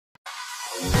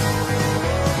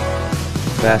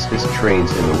fastest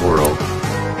trains in the world.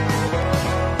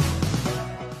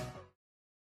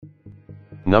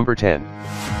 Number 10.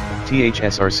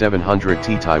 THSR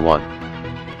 700T Taiwan.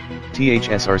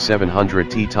 THSR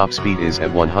 700T top speed is at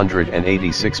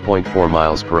 186.4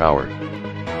 miles per hour.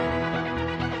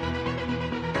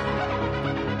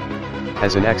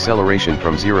 Has an acceleration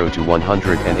from 0 to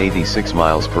 186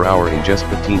 miles per hour in just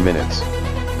 15 minutes.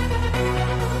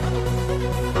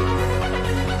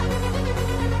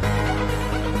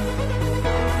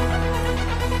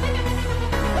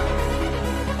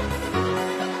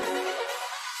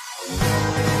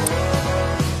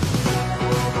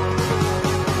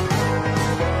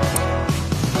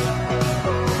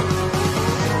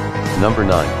 Number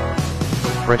 9.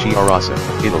 Frecciarossa,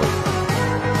 Italy.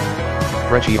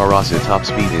 Frecciarossa top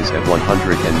speed is at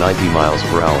 190 miles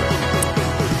per hour.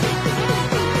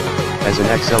 Has an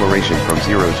acceleration from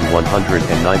 0 to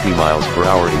 190 miles per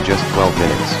hour in just 12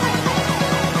 minutes.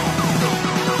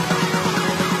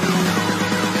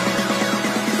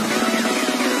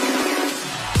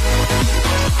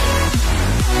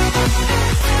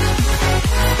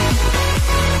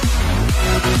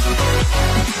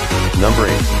 Number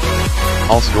 8.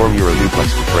 Alstorm Euroduplex,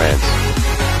 France.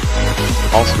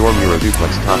 Alstorm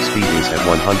Euroduplex top speed is at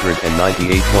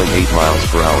 198.8 miles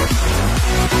per hour.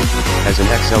 Has an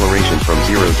acceleration from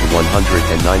 0 to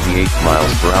 198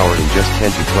 miles per hour in just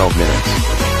 10 to 12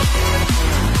 minutes.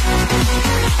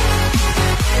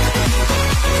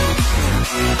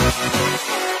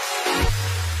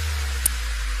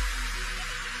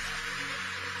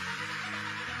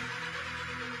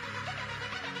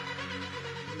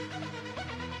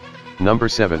 Number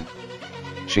 7.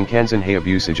 Shinkansen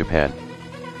Hayabusa, Japan.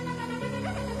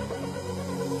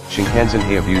 Shinkansen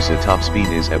Hayabusa top speed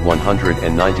is at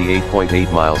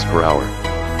 198.8 miles per hour.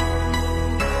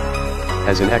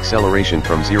 Has an acceleration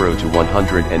from 0 to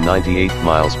 198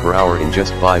 miles per hour in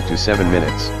just 5 to 7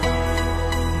 minutes.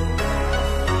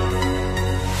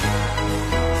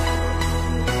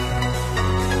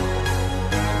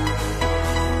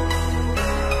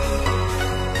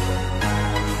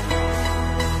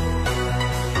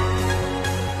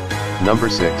 Number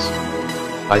 6.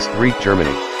 Ice 3,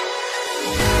 Germany.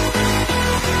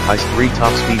 Ice 3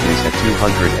 top speed is at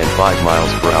 205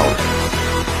 miles per hour.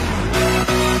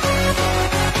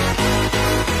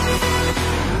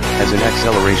 Has an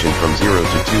acceleration from 0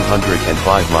 to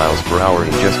 205 miles per hour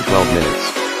in just 12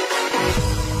 minutes.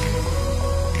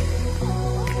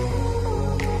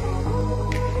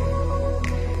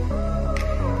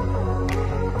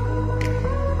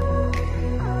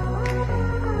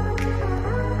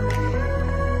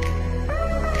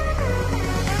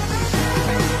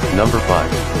 Number 5.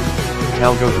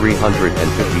 Talgo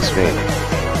 350, Spain.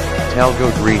 Talgo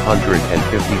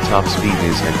 350 top speed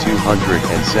is at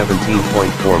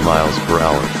 217.4 miles per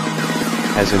hour.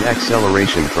 Has an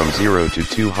acceleration from 0 to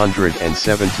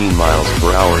 217 miles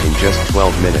per hour in just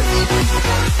 12 minutes.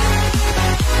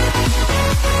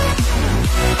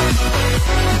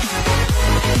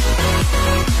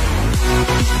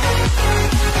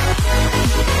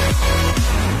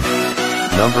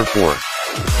 Number 4.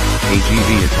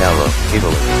 AGV Italo,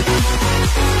 Italy.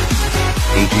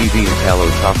 AGV Italo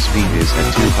top speed is at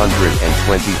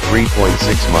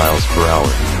 223.6 miles per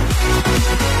hour.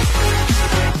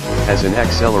 Has an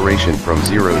acceleration from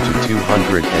 0 to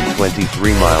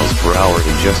 223 miles per hour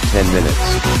in just 10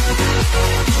 minutes.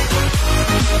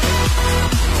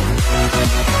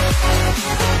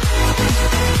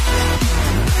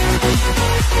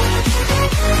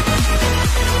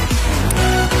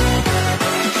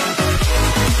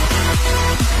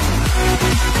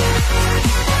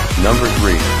 Number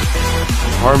 3.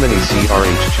 Harmony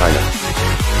CRH, China.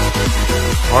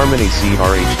 Harmony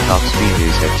CRH top speed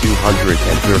is at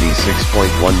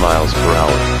 236.1 miles per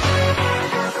hour.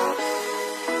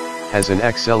 Has an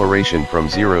acceleration from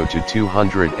 0 to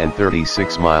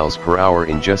 236 miles per hour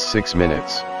in just 6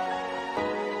 minutes.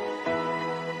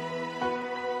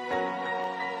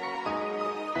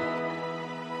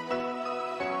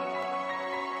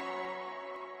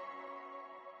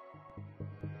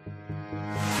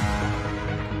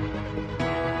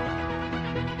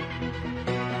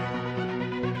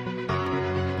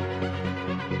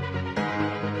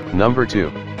 Number 2.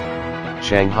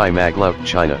 Shanghai Maglev,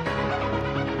 China.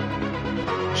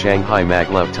 Shanghai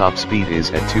Maglev top speed is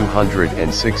at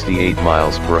 268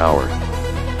 miles per hour.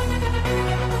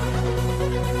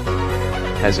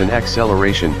 Has an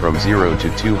acceleration from 0 to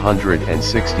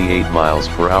 268 miles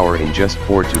per hour in just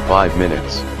 4 to 5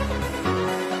 minutes.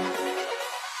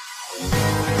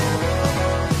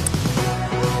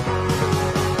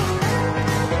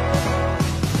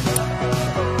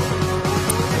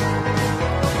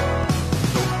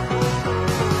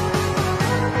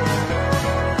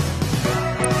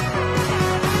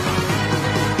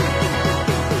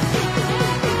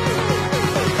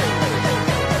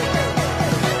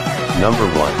 Number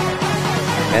 1.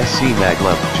 SC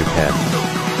Maglev, Japan.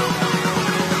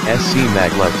 SC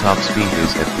Maglev top speed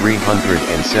is at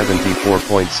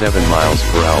 374.7 miles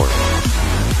per hour.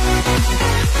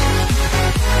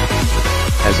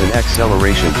 Has an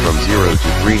acceleration from 0 to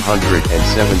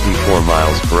 374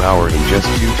 miles per hour in just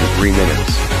 2 to 3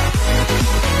 minutes.